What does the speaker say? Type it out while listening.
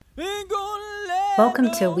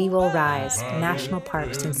Welcome to We Will Rise, National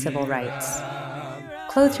Parks and Civil Rights.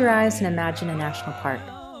 Close your eyes and imagine a national park.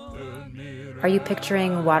 Are you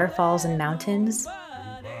picturing waterfalls and mountains?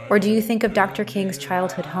 Or do you think of Dr. King's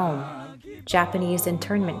childhood home, Japanese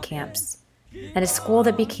internment camps, and a school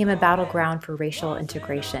that became a battleground for racial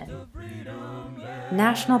integration?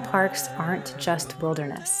 National parks aren't just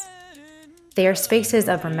wilderness. They are spaces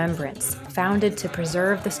of remembrance, founded to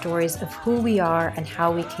preserve the stories of who we are and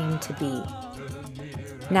how we came to be.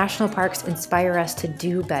 National parks inspire us to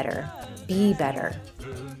do better, be better,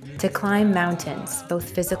 to climb mountains,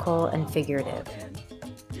 both physical and figurative.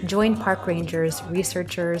 Join park rangers,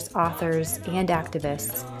 researchers, authors, and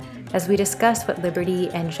activists as we discuss what liberty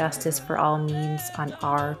and justice for all means on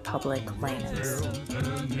our public lands.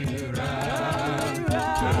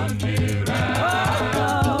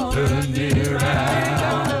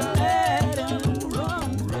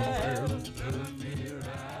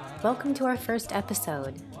 Welcome to our first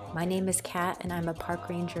episode. My name is Kat, and I'm a park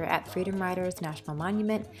ranger at Freedom Riders National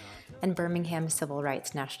Monument and Birmingham Civil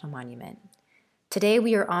Rights National Monument. Today,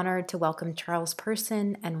 we are honored to welcome Charles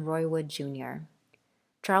Person and Roy Wood Jr.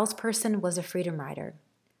 Charles Person was a Freedom Rider.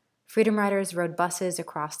 Freedom Riders rode buses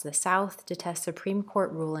across the South to test Supreme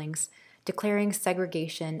Court rulings declaring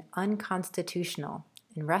segregation unconstitutional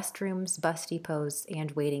in restrooms, bus depots,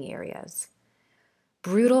 and waiting areas.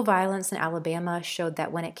 Brutal violence in Alabama showed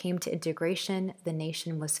that when it came to integration, the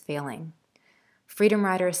nation was failing. Freedom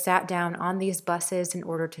Riders sat down on these buses in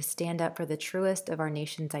order to stand up for the truest of our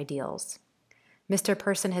nation's ideals. Mr.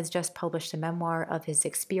 Person has just published a memoir of his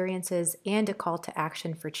experiences and a call to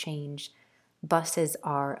action for change. Buses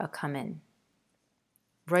are a comin'.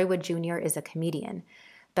 Roy Wood Jr. is a comedian,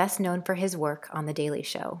 best known for his work on The Daily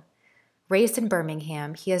Show. Raised in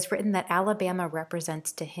Birmingham, he has written that Alabama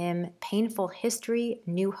represents to him painful history,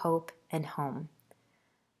 new hope, and home.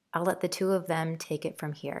 I'll let the two of them take it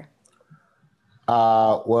from here.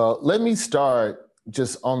 Well, let me start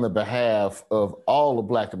just on the behalf of all of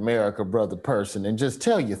Black America, Brother Person, and just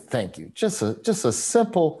tell you thank you. Just a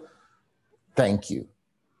simple thank you.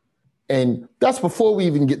 And that's before we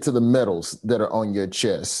even get to the medals that are on your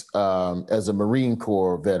chest as a Marine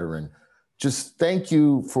Corps veteran. Just thank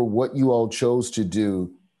you for what you all chose to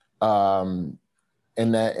do in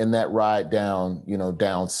that ride down,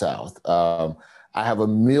 down south. I have a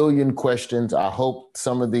million questions. I hope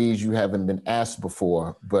some of these you haven't been asked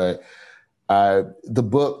before, but the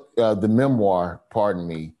book, the memoir, pardon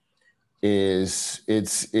me, it's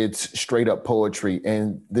straight up poetry.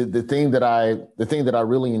 And the thing that I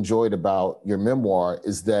really enjoyed about your memoir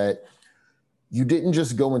is that you didn't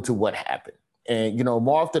just go into what happened. And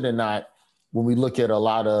more often than not, when we look at a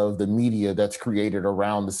lot of the media that's created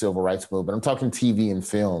around the civil rights movement, I'm talking TV and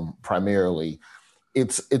film primarily,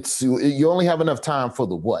 it's you only have enough time for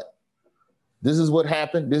the what. This is what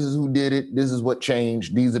happened. This is who did it. This is what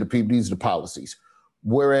changed. These are the people. These are the policies.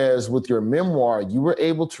 Whereas with your memoir, you were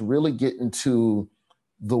able to really get into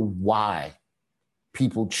the why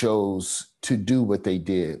people chose to do what they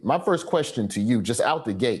did. My first question to you, just out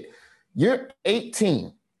the gate, you're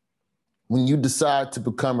 18 when you decide to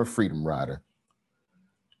become a Freedom Rider.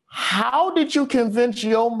 How did you convince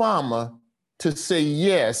your mama to say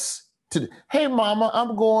yes to, hey, mama,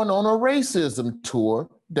 I'm going on a racism tour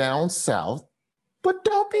down south, but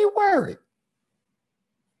don't be worried?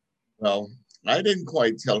 Well, I didn't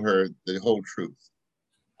quite tell her the whole truth.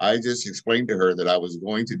 I just explained to her that I was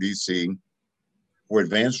going to DC for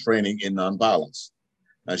advanced training in nonviolence.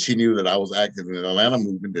 Now, she knew that I was active in the Atlanta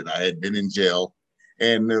movement, that I had been in jail.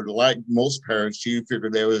 And like most parents, she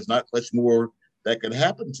figured there was not much more that could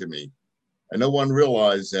happen to me. And no one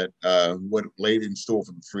realized that what laid in store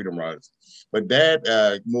for the Freedom Riders. But Dad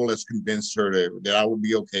more or less convinced her that I would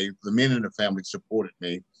be okay. The men in the family supported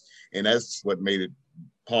me. And that's what made it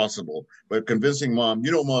possible. But convincing Mom,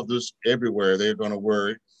 mothers everywhere, they're going to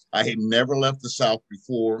worry. I had never left the South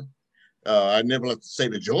before. I never left the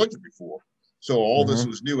state of Georgia before. So all this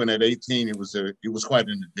was new. And at 18, it was quite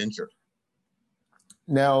an adventure.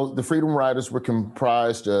 Now, the Freedom Riders were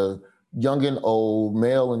comprised of young and old,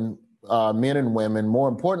 male and men and women, more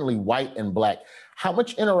importantly, white and Black. How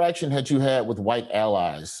much interaction had you had with white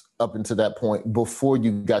allies up until that point before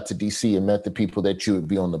you got to DC and met the people that you would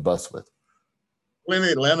be on the bus with? Well, in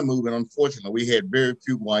the Atlanta movement, unfortunately, we had very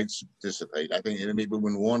few whites participate. I think maybe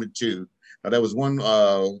when one or two. Now, there was one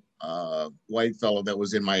white fellow that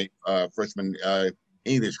was in my freshman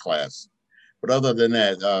English class. But other than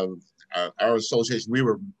that, our association, we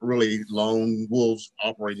were really lone wolves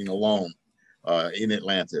operating alone in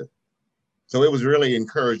Atlanta. So it was really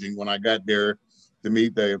encouraging when I got there to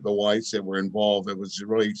meet the whites that were involved. It was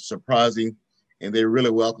really surprising and they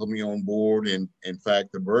really welcomed me on board. And in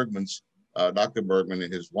fact, the Bergmans, Dr. Bergman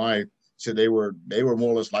and his wife, said they were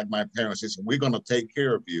more or less like my parents. They said, "We're going to take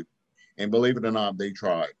care of you," and believe it or not, they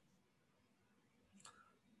tried.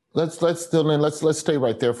 Let's stay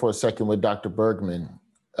right there for a second with Dr. Bergman.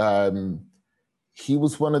 He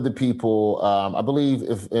was one of the people, I believe,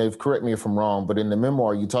 if correct me if I'm wrong, but in the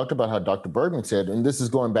memoir, you talked about how Dr. Bergman said, and this is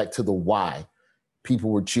going back to the why people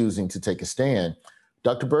were choosing to take a stand.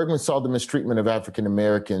 Dr. Bergman saw the mistreatment of African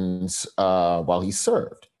Americans while he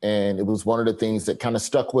served. And it was one of the things that kind of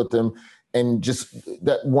stuck with him, and just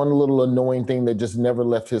that one little annoying thing that just never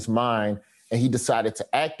left his mind. And he decided to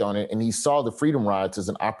act on it. And he saw the Freedom Rides as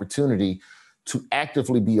an opportunity to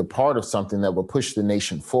actively be a part of something that would push the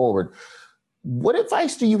nation forward. What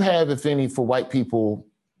advice do you have, if any, for white people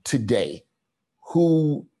today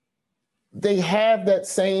who they have that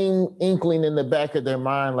same inkling in the back of their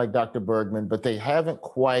mind like Dr. Bergman, but they haven't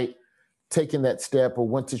quite taken that step or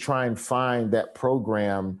went to try and find that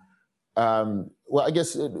program? Well, I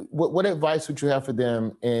guess, what advice would you have for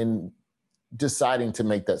them in deciding to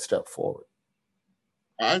make that step forward?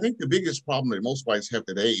 I think the biggest problem that most whites have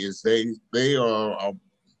today is they are a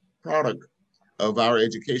product of our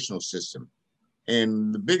educational system.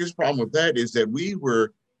 And the biggest problem with that is that we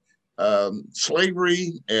were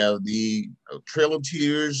slavery, the Trail of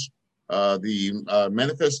Tears, the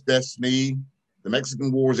Manifest Destiny, the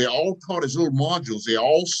Mexican Wars, they all taught as little modules. They're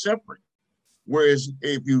all separate. Whereas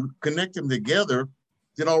if you connect them together,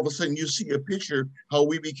 then all of a sudden you see a picture how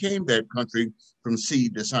we became that country from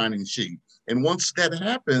seed to signing sheet. And once that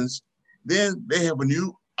happens, then they have a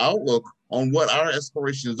new outlook on what our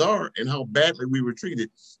aspirations are and how badly we were treated.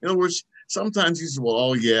 In other words, sometimes you say, well,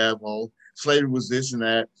 oh yeah, well, slavery was this and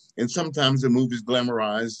that. And sometimes the movies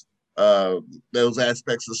glamorize those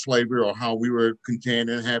aspects of slavery or how we were content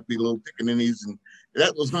and happy little pickaninnies. And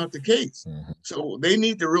that was not the case. Mm-hmm. So they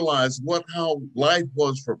need to realize how life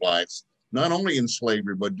was for blacks, not only in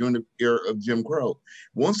slavery, but during the era of Jim Crow.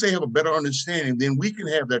 Once they have a better understanding, then we can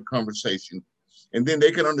have that conversation. And then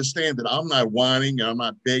they can understand that I'm not whining, I'm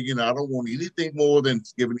not begging, I don't want anything more than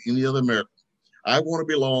giving any other American. I want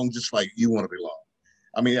to belong just like you want to belong.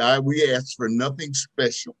 I mean, we ask for nothing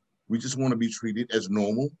special. We just want to be treated as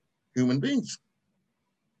normal human beings.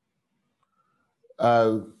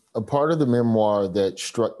 A part of the memoir that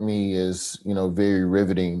struck me as, very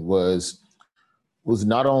riveting was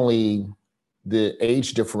not only the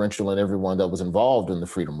age differential in everyone that was involved in the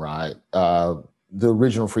Freedom Ride, the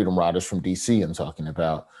original Freedom Riders from DC I'm talking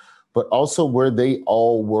about, but also where they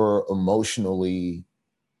all were emotionally,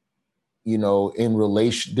 in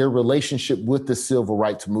their relationship with the civil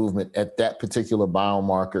rights movement at that particular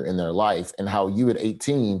biomarker in their life, and how you at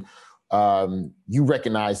 18, you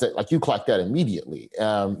recognize that, like you clocked that immediately.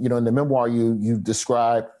 In the memoir, you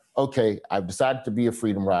describe, okay, I've decided to be a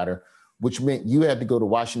Freedom Rider, which meant you had to go to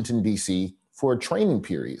Washington, D.C. for a training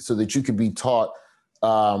period so that you could be taught,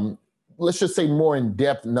 let's just say, more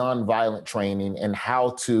in-depth nonviolent training and how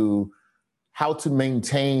to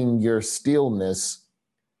maintain your stillness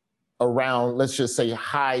around, let's just say,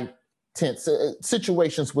 high tense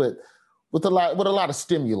situations with a lot of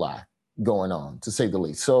stimuli going on, to say the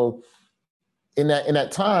least. So in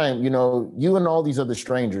that time, you and all these other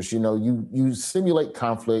strangers, you simulate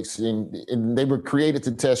conflicts, and they were created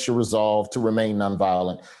to test your resolve to remain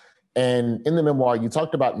nonviolent. And in the memoir, you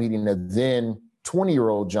talked about meeting a then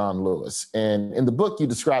 20-year-old John Lewis. And in the book, you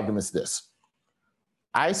described him as this: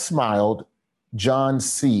 I smiled, John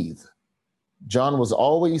seethed. John was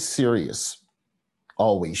always serious,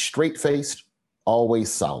 always straight-faced,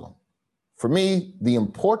 always solemn. For me, the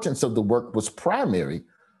importance of the work was primary,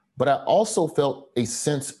 but I also felt a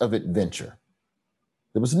sense of adventure.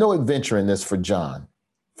 There was no adventure in this for John.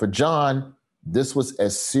 For John, this was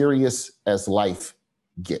as serious as life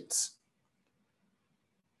gets.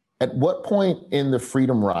 At what point in the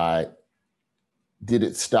Freedom Ride did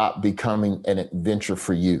it stop becoming an adventure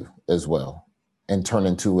for you as well and turn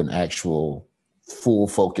into an actual full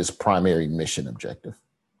focus primary mission objective?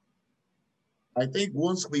 I think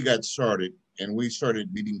once we got started and we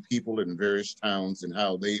started meeting people in various towns and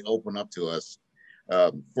how they open up to us,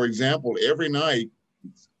 for example, every night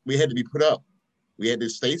we had to be put up. We had to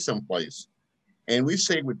stay someplace. And we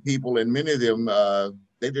stayed with people, and many of them,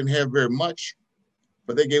 they didn't have very much,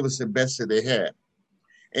 but they gave us the best that they had.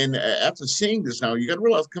 And after seeing this now, you got to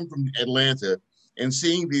realize, come from Atlanta and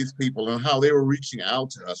seeing these people and how they were reaching out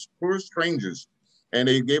to us, poor strangers, and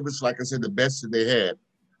they gave us, like I said, the best that they had.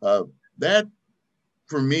 That,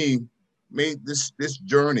 for me, made this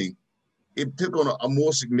journey, it took on a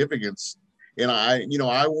more significance. And I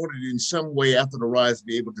wanted in some way after the rise to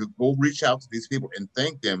be able to go reach out to these people and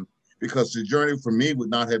thank them because the journey for me would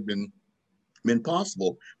not have been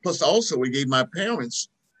possible. Plus, also, it gave my parents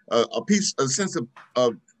a sense of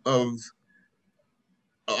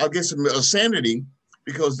I guess, a sanity,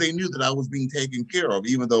 because they knew that I was being taken care of,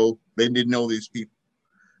 even though they didn't know these people.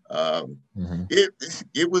 Mm-hmm.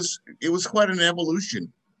 It was quite an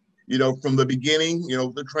evolution, from the beginning,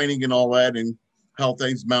 the training and all that, and how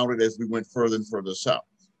things mounted as we went further and further south.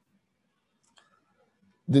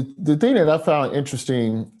 The thing that I found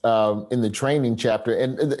interesting in the training chapter,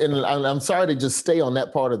 and I'm sorry to just stay on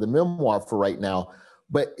that part of the memoir for right now,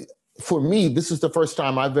 but for me, this is the first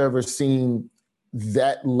time I've ever seen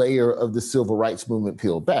that layer of the civil rights movement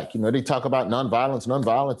peeled back. They talk about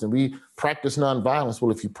nonviolence, and we practice nonviolence.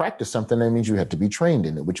 Well, if you practice something, that means you have to be trained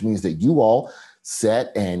in it, which means that you all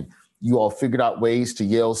sat and you all figured out ways to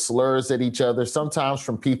yell slurs at each other, sometimes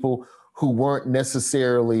from people who weren't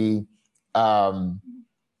necessarily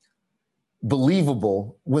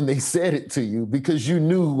believable when they said it to you, because you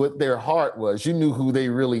knew what their heart was. You knew who they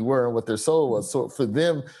really were and what their soul was. So for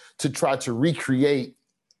them to try to recreate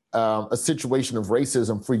a situation of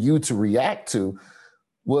racism for you to react to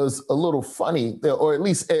was a little funny, or at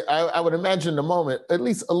least I would imagine the moment, at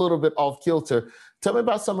least a little bit off kilter. Tell me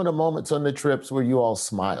about some of the moments on the trips where you all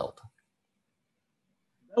smiled.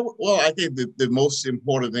 Well, I think the most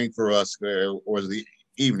important thing for us was the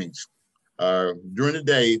evenings. During the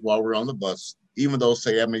day while we're on the bus, even though,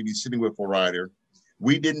 say, I may be sitting with a rider,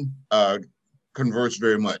 we didn't converse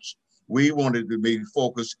very much. We wanted to be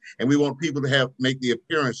focused, and we want people to make the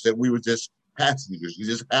appearance that we were just passengers. We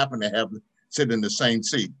just happened to sit in the same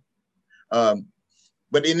seat.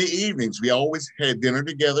 But in the evenings, we always had dinner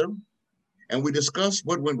together, and we discussed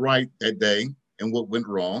what went right that day and what went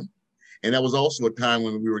wrong. And that was also a time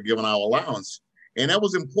when we were given our allowance. And that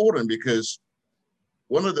was important, because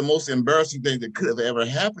one of the most embarrassing things that could have ever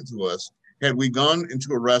happened to us, had we gone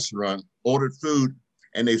into a restaurant, ordered food,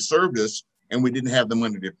 and they served us, and we didn't have the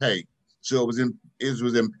money to pay. So it was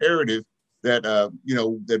imperative that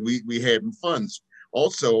that we had funds.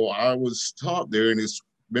 Also, I was taught there, and it's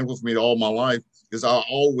been with me all my life, is I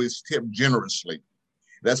always tip generously.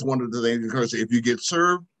 That's one of the things, because if you get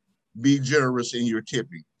served, be generous in your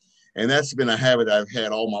tipping. And that's been a habit I've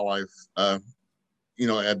had all my life,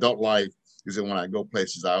 adult life, is that when I go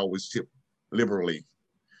places, I always tip liberally.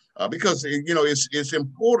 Because, it's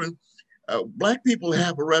important. Black people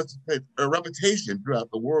have a reputation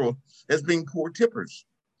throughout the world as being poor tippers.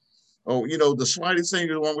 Oh, the slightest thing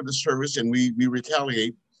is wrong with the service, and we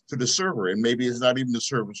retaliate to the server, and maybe it's not even the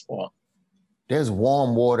server's fault. There's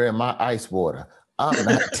warm water in my ice water. I'm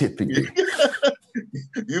not tipping you.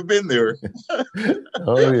 You've been there.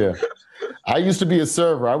 Oh, yeah. I used to be a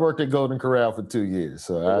server. I worked at Golden Corral for 2 years,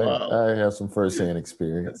 so I have some firsthand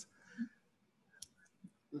experience.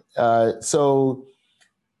 So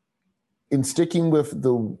in sticking with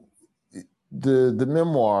the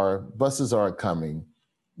memoir, Buses Are Coming,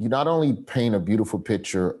 you not only paint a beautiful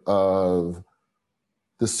picture of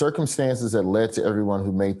the circumstances that led to everyone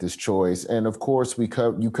who made this choice. And of course, you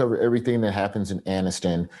cover everything that happens in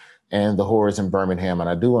Anniston and the horrors in Birmingham. And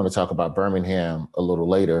I do want to talk about Birmingham a little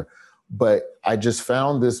later, but I just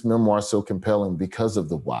found this memoir so compelling because of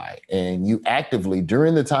the why. And you actively,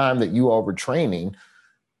 during the time that you all were training,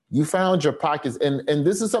 you found your pockets. And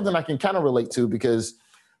this is something I can kind of relate to because,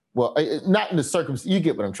 well, not in the circumstance, you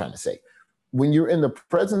get what I'm trying to say. When you're in the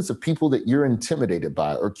presence of people that you're intimidated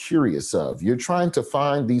by or curious of, you're trying to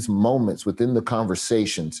find these moments within the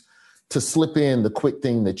conversations to slip in the quick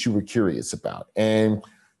thing that you were curious about. And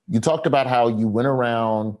you talked about how you went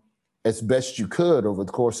around as best you could over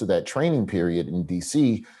the course of that training period in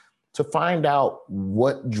DC to find out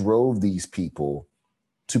what drove these people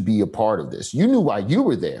to be a part of this. You knew why you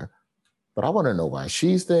were there, but I want to know why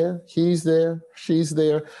she's there, he's there, she's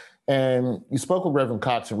there. And you spoke with Reverend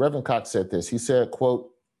Cox, and Reverend Cox said this. He said, quote,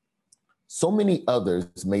 "So many others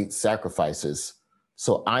made sacrifices,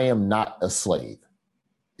 so I am not a slave.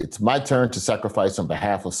 It's my turn to sacrifice on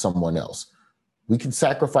behalf of someone else. We can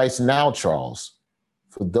sacrifice now, Charles,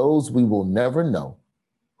 for those we will never know,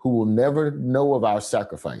 who will never know of our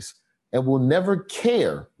sacrifice and will never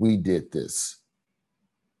care we did this.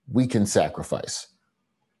 We can sacrifice."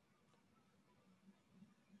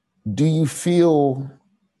 Do you feel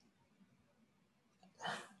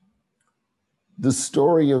the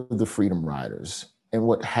story of the Freedom Riders and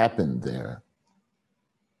what happened there,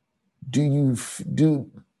 do you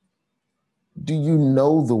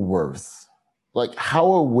know the worth? Like,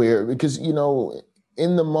 how aware, because,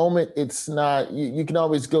 in the moment, it's not, you can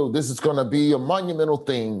always go, this is going to be a monumental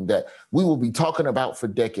thing that we will be talking about for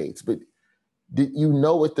decades. But did you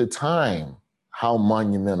know at the time how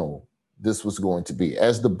monumental this was going to be.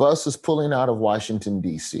 As the bus is pulling out of Washington,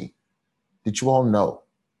 D.C., did you all know?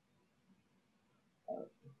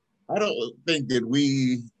 I don't think that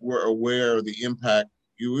we were aware of the impact.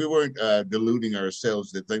 We weren't deluding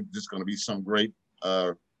ourselves that there's just going to be some great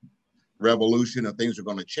revolution and things are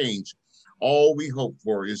going to change. All we hope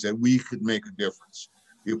for is that we could make a difference.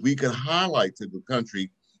 If we could highlight to the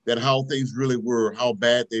country that how things really were, how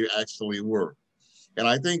bad they actually were. And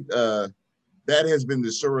I think that has been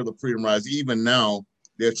the story of the Freedom Rides. Even now,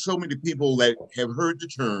 there's so many people that have heard the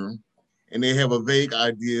term and they have a vague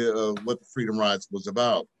idea of what the Freedom Rides was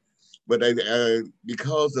about. But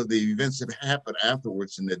because of the events that happened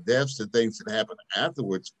afterwards and the deaths and things that happened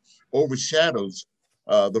afterwards overshadows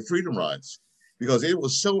the Freedom Rides, because it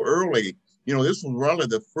was so early. You know, this was really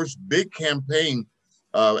the first big campaign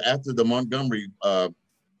after the Montgomery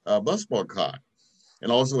bus boycott,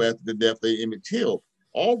 and also after the death of Emmett Till.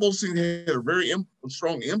 All those things had a very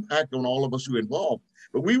strong impact on all of us who were involved.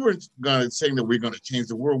 But we weren't going to say that we're going to change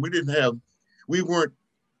the world. We weren't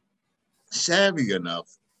savvy enough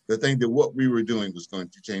to think that what we were doing was going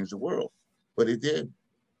to change the world, but it did.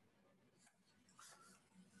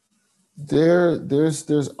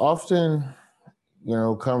 There's often,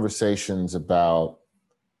 conversations about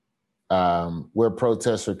where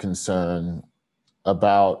protests are concerned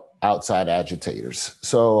about outside agitators.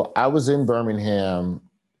 So I was in Birmingham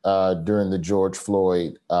during the George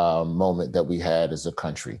Floyd moment that we had as a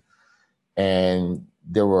country. And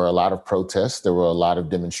there were a lot of protests. There were a lot of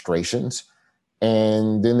demonstrations.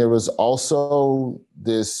 And then there was also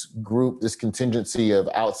this contingency of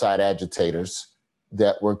outside agitators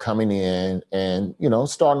that were coming in and,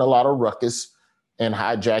 starting a lot of ruckus and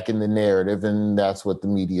hijacking the narrative. And that's what the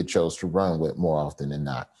media chose to run with more often than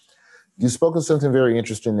not. You spoke of something very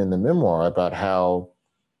interesting in the memoir about how,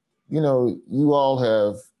 you all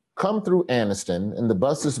have come through Anniston and the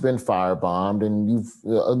bus has been firebombed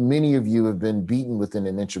and many of you have been beaten within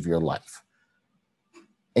an inch of your life.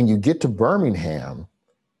 And you get to Birmingham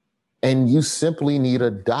and you simply need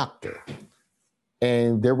a doctor.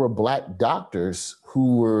 And there were Black doctors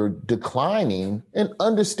who were declining, and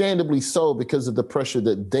understandably so because of the pressure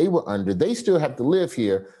that they were under. They still have to live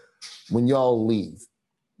here when y'all leave.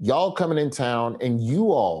 Y'all coming in town, and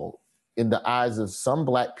you all, in the eyes of some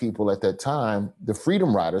Black people at that time, the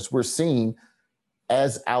Freedom Riders, were seen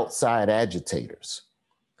as outside agitators.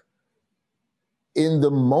 In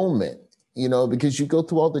the moment, because you go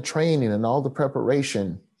through all the training and all the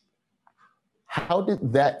preparation, how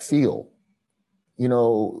did that feel?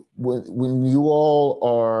 When you all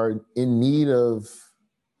are in need of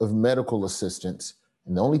medical assistance,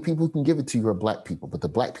 and the only people who can give it to you are Black people, but the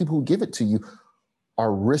Black people who give it to you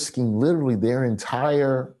are risking literally their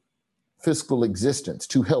entire fiscal existence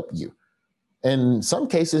to help you. And in some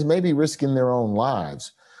cases, maybe risking their own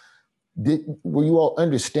lives. Were you all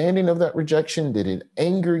understanding of that rejection? Did it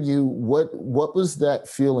anger you? What was that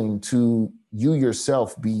feeling to you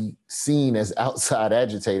yourself be seen as outside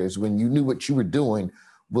agitators when you knew what you were doing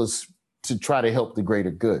was to try to help the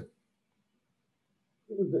greater good?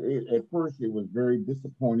 At first, it was very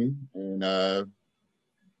disappointing, and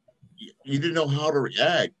you didn't know how to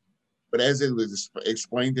react. But as it was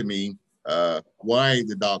explained to me why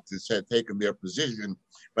the doctors had taken their position,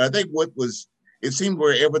 but I think it seemed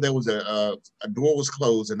wherever there was a door was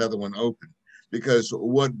closed, another one opened. Because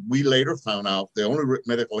what we later found out, the only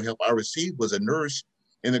medical help I received was a nurse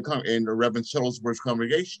in the Reverend Shuttlesworth's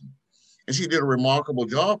congregation. And she did a remarkable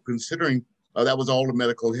job considering that was all the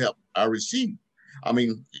medical help I received. I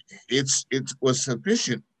mean, it was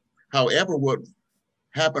sufficient. However, what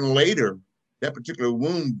happened later, that particular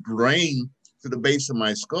wound drained to the base of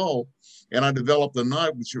my skull, and I developed a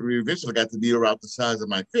knife, which eventually got to be about the size of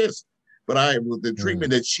my fist. But with the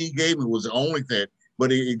treatment that she gave me was the only thing.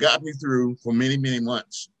 But it got me through for many, many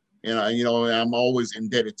months. And I'm always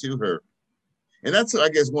indebted to her. And that's, I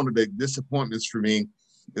guess, one of the disappointments for me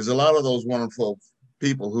is a lot of those wonderful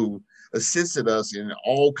people who assisted us in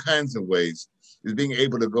all kinds of ways is being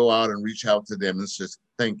able to go out and reach out to them and just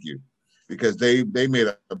thank you, because they made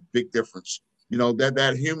a big difference.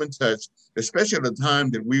 That human touch, especially at the time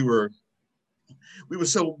that we were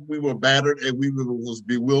battered and we was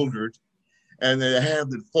bewildered. And they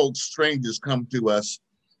have the folks, strangers, come to us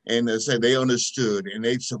and they say they understood and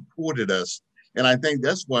they supported us. And I think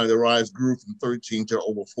that's why the rides grew from 13 to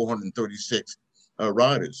over 436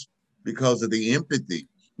 riders, because of the empathy,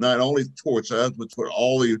 not only towards us, but toward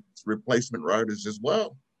all the replacement riders as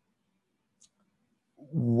well.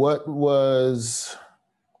 What was,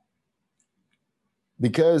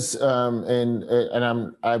 because,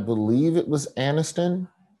 I believe it was Anniston,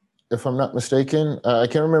 if I'm not mistaken. I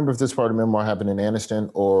can't remember if this part of the memoir happened in Anniston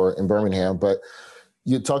or in Birmingham, but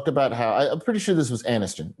you talked about how I'm pretty sure this was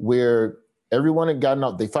Anniston, where everyone had gotten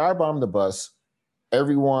off. They firebombed the bus.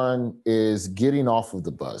 Everyone is getting off of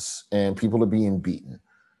the bus, and people are being beaten.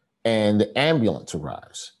 And the ambulance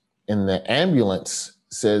arrives, and the ambulance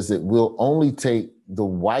says that we'll only take the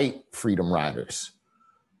white Freedom Riders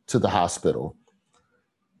to the hospital.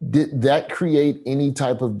 Did that create any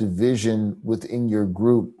type of division within your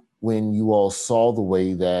group when you all saw the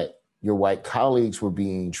way that your white colleagues were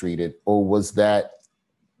being treated, or was that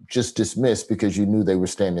just dismissed because you knew they were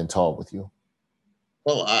standing tall with you?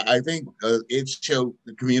 Well, I think it showed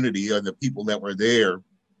the community and the people that were there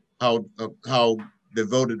how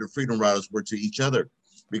devoted the Freedom Riders were to each other,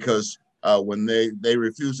 because when they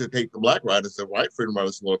refused to take the Black Riders, the white Freedom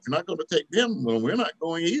Riders said, well, if you're not going to take them, well, we're not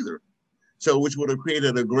going either. So, which would have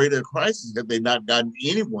created a greater crisis had they not gotten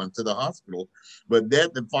anyone to the hospital. But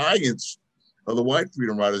that defiance of the white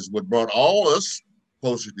Freedom Riders would brought all us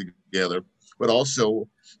closer together, but also,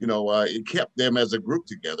 it kept them as a group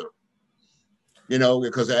together.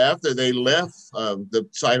 Because after they left the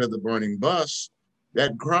site of the burning bus,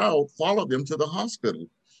 that crowd followed them to the hospital,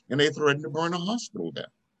 and they threatened to burn the hospital down.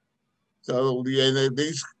 So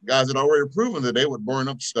these guys had already proven that they would burn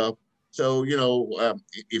up stuff. So,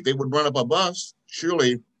 if they would burn up a bus,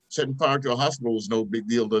 surely setting fire to a hospital was no big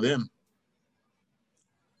deal to them.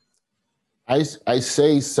 I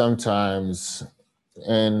say sometimes,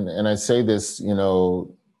 and I say this,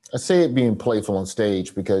 I say it being playful on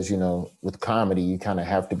stage because, with comedy, you kind of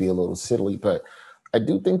have to be a little silly. But I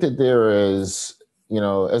do think that there is,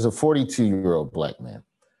 as a 42-year-old Black man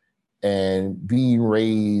and being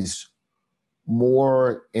raised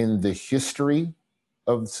more in the history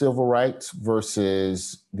of civil rights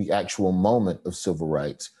versus the actual moment of civil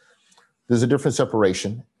rights, there's a different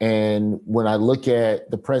separation. And when I look at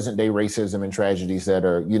the present day racism and tragedies that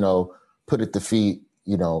are, put at the feet,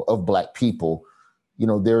 of Black people,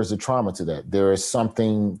 there is a trauma to that. There is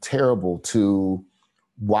something terrible to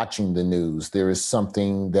watching the news. There is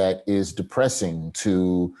something that is depressing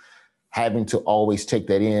to having to always take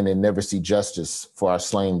that in and never see justice for our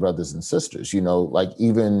slain brothers and sisters. Like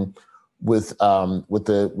even with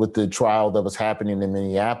the trial that was happening in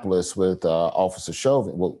Minneapolis with Officer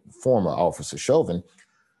Chauvin, former Officer Chauvin,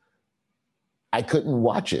 I couldn't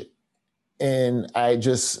watch it, and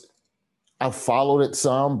I followed it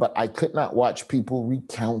some, but I could not watch people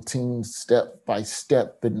recounting step by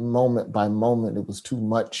step and moment by moment. It was too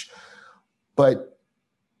much. But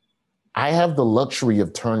I have the luxury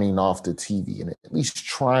of turning off the TV and at least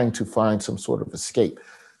trying to find some sort of escape.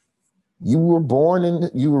 You were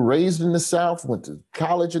raised in the South, went to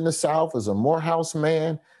college in the South as a Morehouse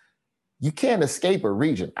man. You can't escape a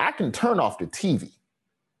region. I can turn off the TV.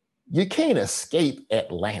 You can't escape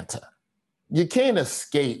Atlanta. You can't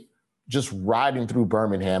escape just riding through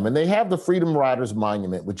Birmingham. And they have the Freedom Riders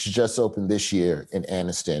Monument, which just opened this year in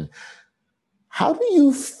Anniston. How do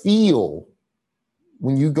you feel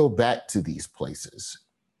when you go back to these places?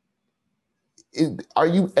 Are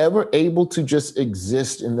you ever able to just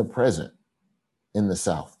exist in the present in the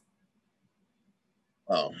South?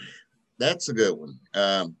 Oh, that's a good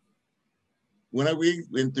one. When we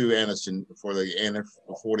went through Anniston for the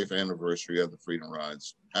 40th anniversary of the Freedom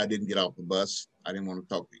Rides, I didn't get off the bus. I didn't want to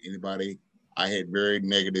talk to anybody. I had very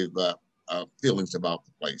negative feelings about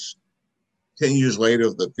the place. 10 years later,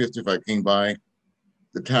 the 50th I came by,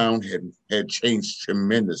 the town had changed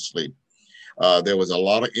tremendously. There was a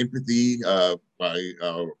lot of empathy by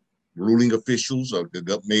ruling officials,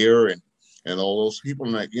 the mayor and all those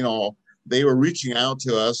people. And, they were reaching out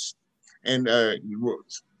to us and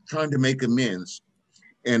trying to make amends.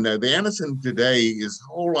 And the Anniston today is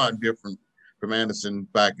a whole lot different from Anniston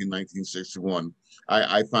back in 1961.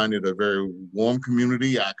 I find it a very warm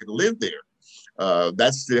community. I could live there.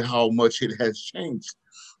 That's how much it has changed.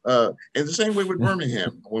 And the same way with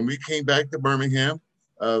Birmingham. When we came back to Birmingham,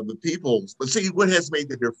 the people, but see, what has made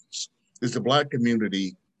the difference is the Black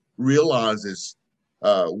community realizes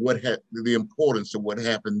the importance of what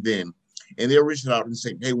happened then. And they're reaching out and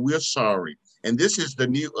saying, hey, we're sorry. And this is the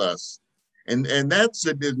new us. And that's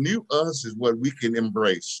the new us is what we can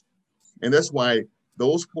embrace. And that's why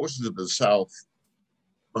those portions of the South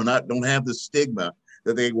don't have the stigma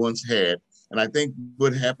that they once had. And I think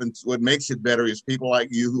what makes it better is people like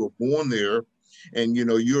you who are born there, and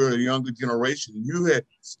you're a younger generation.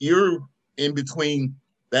 You're in between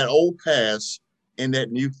that old past and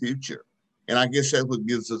that new future. And I guess that's what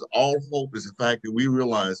gives us all hope, is the fact that we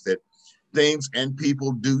realize that things and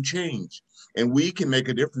people do change, and we can make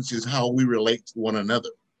a difference in how we relate to one another.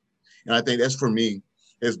 And I think that's, for me,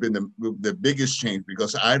 has been the biggest change,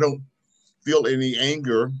 because I don't feel any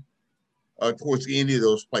anger towards any of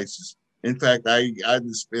those places. In fact, I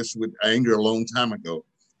dispensed with anger a long time ago.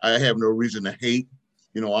 I have no reason to hate.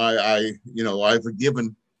 I've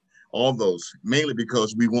forgiven all those, mainly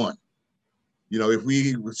because we won. If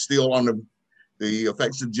we were still on the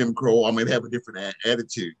effects of Jim Crow, I might have a different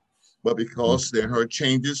attitude. But because there are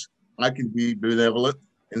changes, I can be benevolent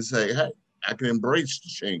and say, hey, I can embrace the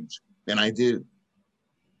change. And I do.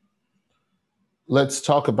 Let's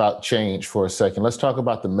talk about change for a second. Let's talk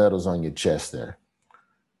about the medals on your chest there.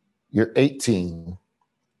 You're 18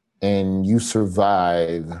 and you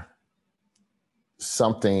survive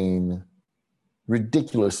something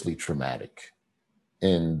ridiculously traumatic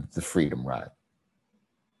in the Freedom Ride.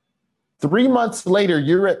 3 months later,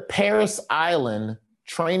 you're at Parris Island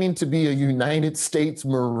training to be a United States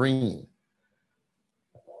Marine.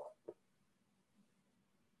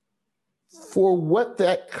 For what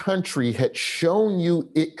that country had shown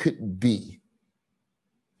you it could be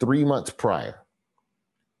 3 months prior,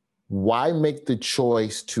 why make the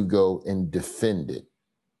choice to go and defend it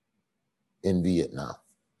in Vietnam?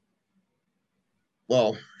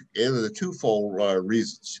 Well, there are twofold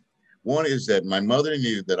reasons. One is that my mother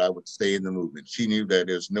knew that I would stay in the movement. She knew that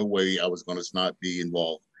there's no way I was going to not be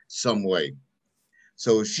involved some way.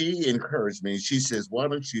 So she encouraged me. She says, why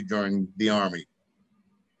don't you join the Army?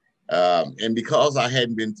 And because I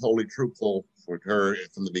hadn't been totally truthful with her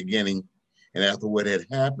from the beginning, and after what had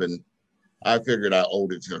happened, I figured I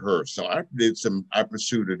owed it to her. So I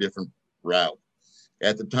pursued a different route.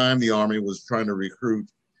 At the time, the Army was trying to recruit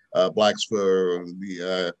Blacks for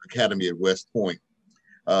the Academy at West Point.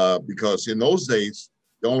 Because in those days,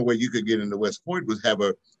 the only way you could get into West Point was have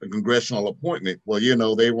a congressional appointment.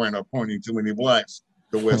 Well, they weren't appointing too many Blacks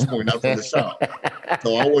to West Point, not from the South.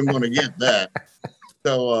 So I wasn't going to get that.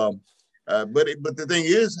 So, but the thing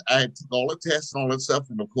is, I took all the tests and all that stuff.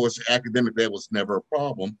 And of course, academic, that was never a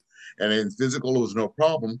problem. And in physical, it was no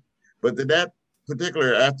problem. But that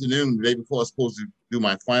particular afternoon, the day before I was supposed to do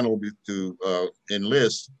my final to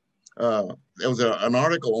enlist, there was an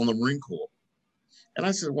article on the Marine Corps. And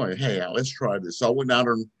I said, well, hey, let's try this. So I went down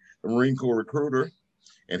to the Marine Corps recruiter,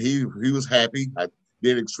 and he was happy. I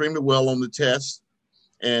did extremely well on the test.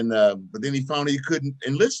 And but then he found he couldn't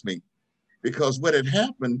enlist me, because what had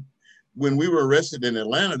happened when we were arrested in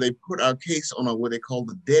Atlanta, they put our case on what they call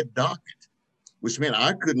the dead docket, which meant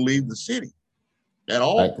I couldn't leave the city at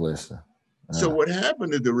all. Blacklist. So what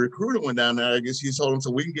happened is the recruiter went down there. I guess he told him,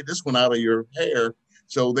 so we can get this one out of your hair.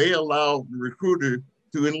 So they allowed the recruiter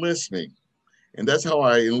to enlist me. And that's how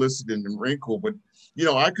I enlisted in the Marine Corps. But,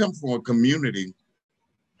 I come from a community.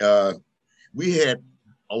 We had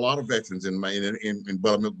a lot of veterans in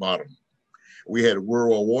Buttermilk Bottom. We had a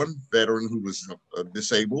World War I veteran who was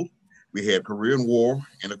disabled. We had Korean War.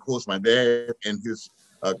 And of course, my dad and his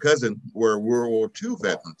cousin were World War II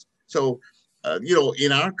veterans. So,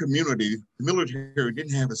 in our community, the military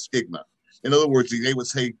didn't have a stigma. In other words, they would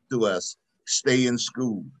say to us, stay in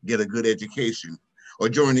school, get a good education, or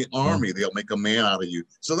join the Army, they'll make a man out of you.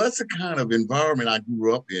 So that's the kind of environment I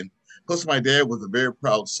grew up in. Plus, my dad was a very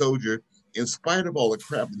proud soldier, in spite of all the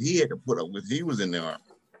crap that he had to put up with. He was in the Army.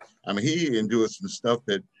 I mean, he endured some stuff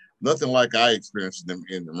that nothing like I experienced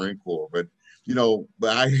in the Marine Corps. But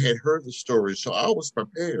I had heard the stories, so I was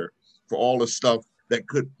prepared for all the stuff that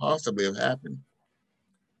could possibly have happened.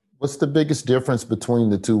 What's the biggest difference between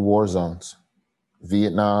the two war zones,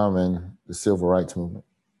 Vietnam and the Civil Rights Movement?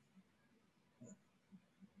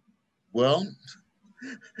 Well,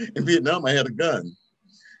 in Vietnam, I had a gun.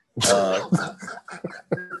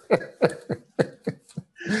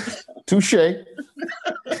 Touche.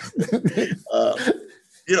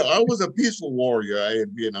 I was a peaceful warrior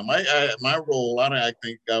in Vietnam. My role, I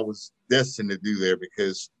think I was destined to do there,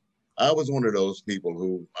 because I was one of those people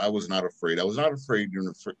who I was not afraid. I was not afraid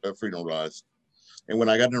during the Freedom Rides. And when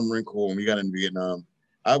I got in the Marine Corps and we got in Vietnam,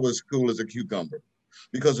 I was cool as a cucumber,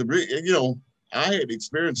 because, I had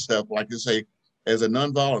experienced stuff, like you say, as a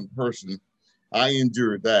nonviolent person. I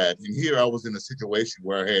endured that. And here I was in a situation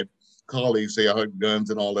where I had colleagues say I had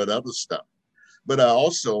guns and all that other stuff. But I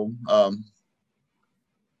also, I'm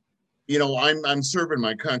serving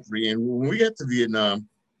my country. And when we got to Vietnam,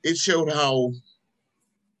 it showed how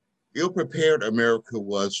ill-prepared America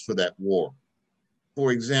was for that war.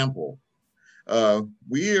 For example,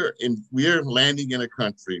 we are landing in a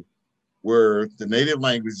country where the native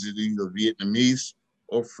language is either Vietnamese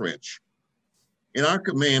or French. In our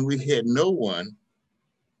command, we had no one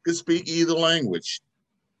could speak either language.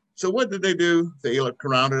 So what did they do? They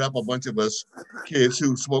rounded up a bunch of us kids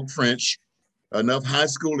who spoke French, enough high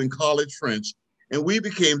school and college French, and we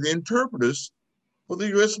became the interpreters for the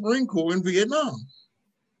U.S. Marine Corps in Vietnam.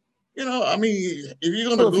 I mean, if you're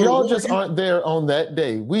going So to if go to y'all war, just aren't there on that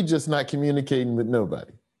day, we just not communicating with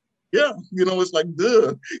nobody. yeah, it's like,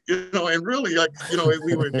 duh, and really, like,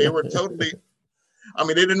 they were totally, I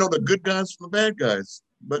mean, they didn't know the good guys from the bad guys.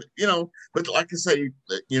 But, but like I say,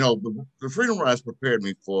 the Freedom Rides prepared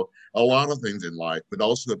me for a lot of things in life, but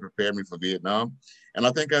also it prepared me for Vietnam. And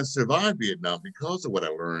I think I survived Vietnam because of what I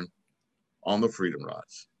learned on the Freedom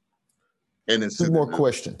Rides. And Two more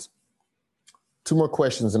questions.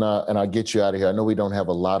 And I'll get you out of here. I know we don't have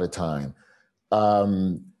a lot of time.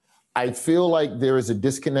 I feel like there is a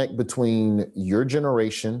disconnect between your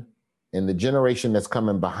generation and the generation that's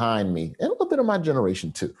coming behind me, and a little bit of my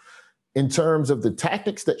generation too, in terms of the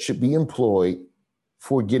tactics that should be employed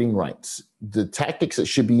for getting rights, the tactics that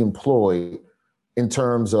should be employed in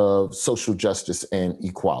terms of social justice and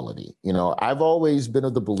equality. I've always been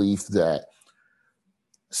of the belief that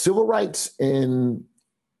civil rights and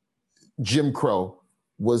Jim Crow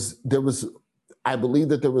I believe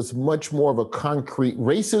that there was much more of a concrete,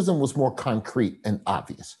 racism was more concrete and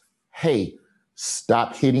obvious. Hey,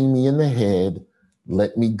 stop hitting me in the head.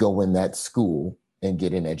 Let me go in that school and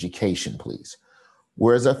get an education, please.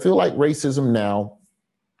 Whereas I feel like racism now,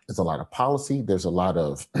 there's a lot of policy. There's a lot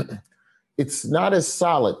of, it's not as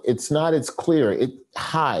solid. It's not as clear. It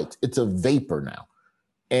hides. It's a vapor now.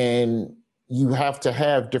 And you have to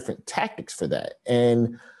have different tactics for that.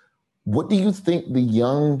 And what do you think the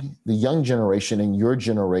young generation and your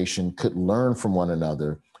generation could learn from one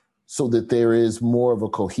another so that there is more of a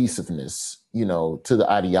cohesiveness, to the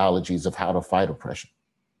ideologies of how to fight oppression?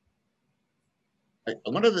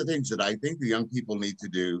 One of the things that I think the young people need to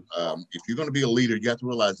do, if you're going to be a leader, you have to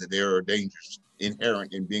realize that there are dangers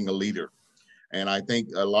inherent in being a leader. And I think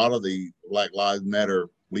a lot of the Black Lives Matter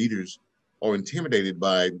leaders are intimidated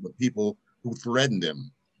by the people who threaten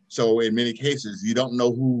them. So in many cases, you don't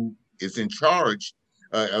know who is in charge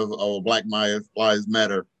of a Black Lives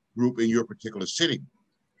Matter group in your particular city.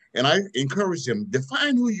 And I encourage them,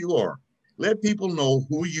 define who you are. Let people know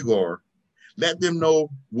who you are. Let them know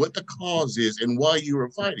what the cause is and why you are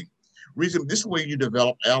fighting. Reason, this is where you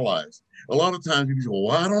develop allies. A lot of times people go,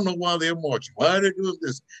 well, I don't know why they're marching. Why are they doing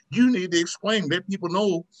this? You need to explain, let people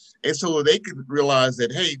know. And so they can realize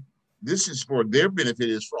that, hey, this is for their benefit,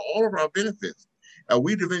 it's for all of our benefits.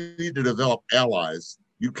 We need to develop allies.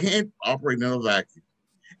 You can't operate in a vacuum.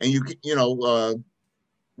 And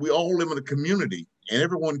we all live in a community and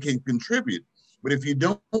everyone can contribute. But if you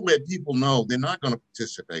don't let people know, they're not going to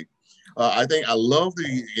participate. I love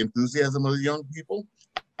the enthusiasm of the young people.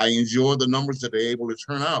 I enjoy the numbers that they're able to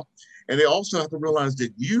turn out. And they also have to realize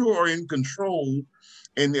that you are in control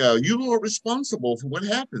and you are responsible for what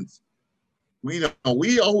happens.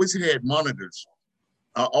 We always had monitors.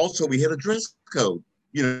 Also, we had a dress code,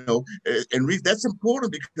 and that's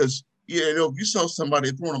important because, if you saw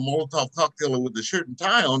somebody throwing a Molotov cocktail with the shirt and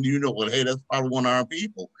tie on, hey, that's probably one of our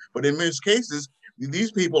people. But in most cases,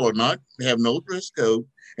 these people have no dress code,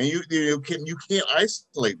 and you can't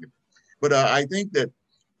isolate them. But I think that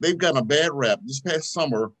they've gotten a bad rap. This past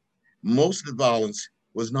summer, most of the violence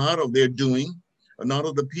was not of their doing, or not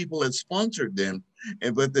of the people that sponsored them,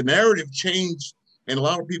 but the narrative changed. And a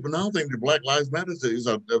lot of people now think that Black Lives Matter is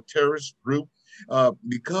a terrorist group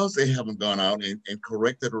because they haven't gone out and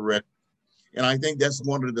corrected a record. And I think that's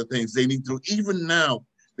one of the things they need to, even now,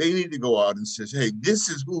 they need to go out and say, hey, this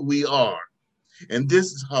is who we are, and this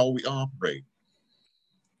is how we operate.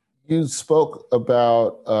 You spoke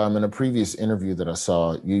about, in a previous interview that I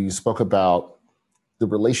saw, you spoke about the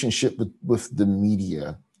relationship with the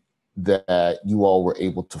media that you all were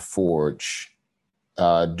able to forge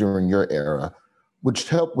during your era, which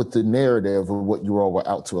helped with the narrative of what you all were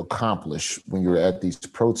out to accomplish when you were at these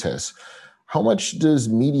protests. How much does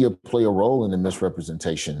media play a role in the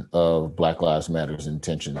misrepresentation of Black Lives Matter's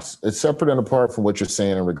intentions? It's separate and apart from what you're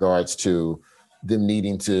saying in regards to them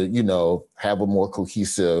needing to, have a more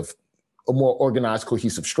organized,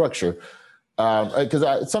 cohesive structure.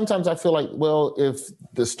 Because sometimes I feel like, well, if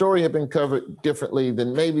the story had been covered differently,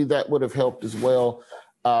 then maybe that would have helped as well.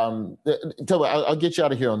 I'll get you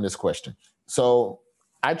out of here on this question. So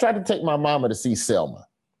I tried to take my mama to see Selma,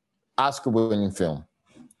 Oscar-winning film.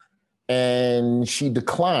 And she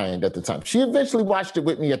declined at the time. She eventually watched it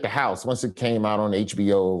with me at the house once it came out on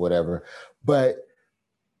HBO or whatever. But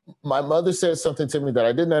my mother said something to me that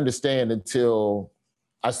I didn't understand until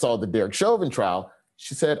I saw the Derek Chauvin trial.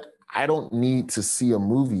 She said, I don't need to see a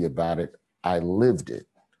movie about it. I lived it.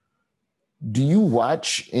 Do you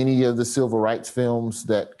watch any of the civil rights films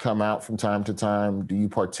that come out from time to time? Do you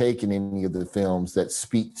partake in any of the films that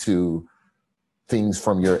speak to things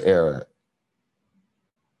from your era?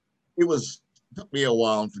 It was took me a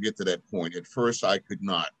while to get to that point. At first, I could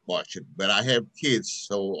not watch it, but I have kids,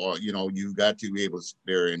 so you've got to be able to sit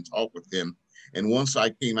there and talk with them. And once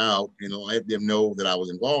I came out, let them know that I was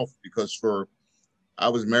involved, because I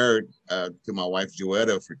was married to my wife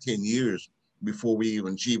Joetta for 10 years before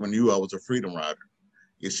she even knew I was a Freedom Rider.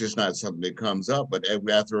 It's just not something that comes up. But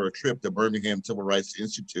after a trip to Birmingham Civil Rights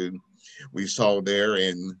Institute, we saw there,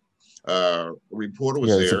 and a reporter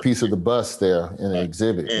was there. Yeah, it's a piece of the bus there in the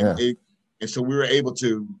exhibit. And so we were able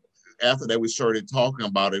to, after that, we started talking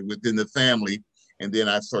about it within the family. And then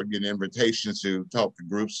I started getting invitations to talk to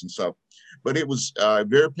groups and stuff. But it was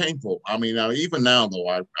very painful. I mean, even now, though,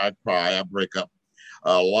 I cry, I break up.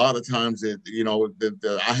 A lot of times, I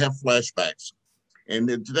have flashbacks. And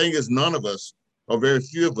the thing is, none of us, or very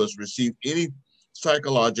few of us, receive any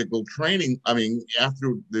psychological training,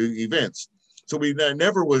 after the events. So we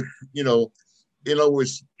never was,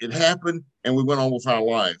 it happened and we went on with our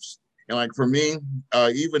lives. And like for me,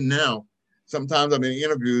 even now, sometimes I'm in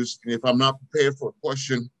interviews, and if I'm not prepared for a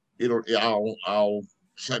question, I'll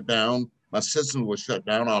shut down. My system will shut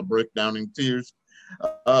down. I'll break down in tears.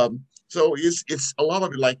 So it's a lot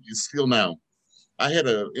of it like you feel now. I had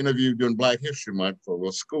an interview during Black History Month for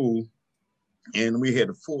a school, and we had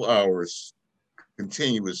 4 hours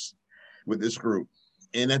continuous with this group.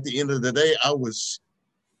 And at the end of the day,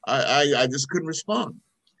 I just couldn't respond,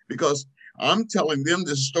 because I'm telling them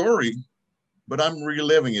this story, but I'm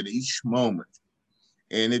reliving it each moment.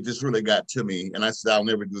 And it just really got to me. And I said, I'll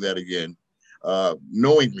never do that again,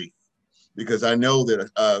 knowingly, because I know that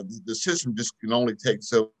the system just can only take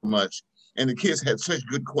so much. And the kids had such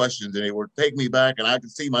good questions, and they would take me back, and I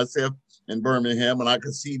could see myself in Birmingham, and I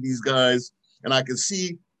could see these guys, and I could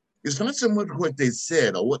see it's not so much what they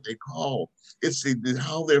said or what they called, it's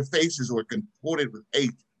how their faces were contorted with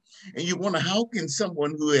hate. And you wonder, how can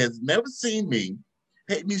someone who has never seen me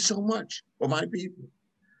hate me so much for my people?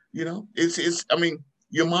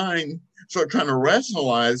 Your mind start trying to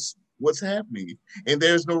rationalize what's happening, and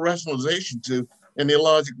there's no rationalization to an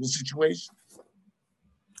illogical situation.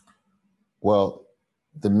 Well,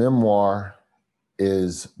 the memoir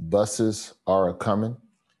is Buses Are A-Comin',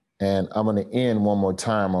 and I'm going to end one more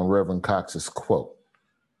time on Reverend Cox's quote.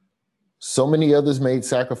 So many others made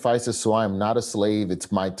sacrifices, so I am not a slave.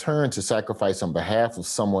 It's my turn to sacrifice on behalf of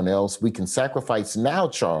someone else. We can sacrifice now,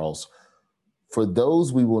 Charles, for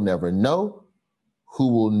those we will never know, who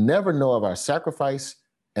will never know of our sacrifice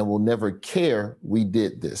and will never care we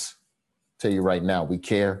did this. Tell you right now, we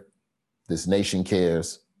care. This nation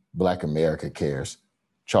cares. Black America cares.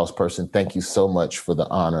 Charles Person, thank you so much for the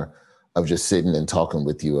honor of just sitting and talking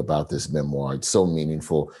with you about this memoir. It's so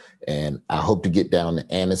meaningful. And I hope to get down to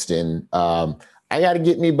Anniston. I got to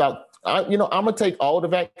get me I'm going to take all the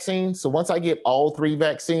vaccines. So once I get all 3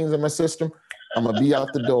 vaccines in my system, I'm going to be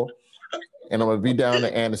out the door, and I'm going to be down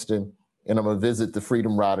to Anniston, and I'm going to visit the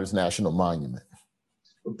Freedom Riders National Monument.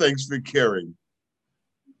 Well, thanks for caring.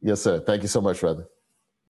 Yes, sir. Thank you so much, brother.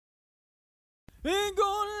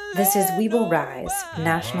 This is We Will Rise,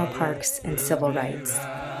 National Parks and Civil Rights.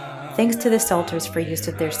 Thanks to the Salters for use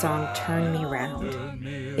of their song Turn Me Round.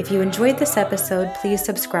 If you enjoyed this episode, please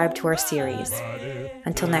subscribe to our series.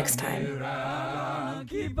 Until next time.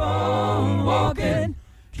 Keep on walking,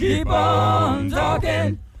 keep on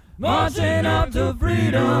talking, marching up to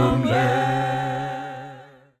freedom land.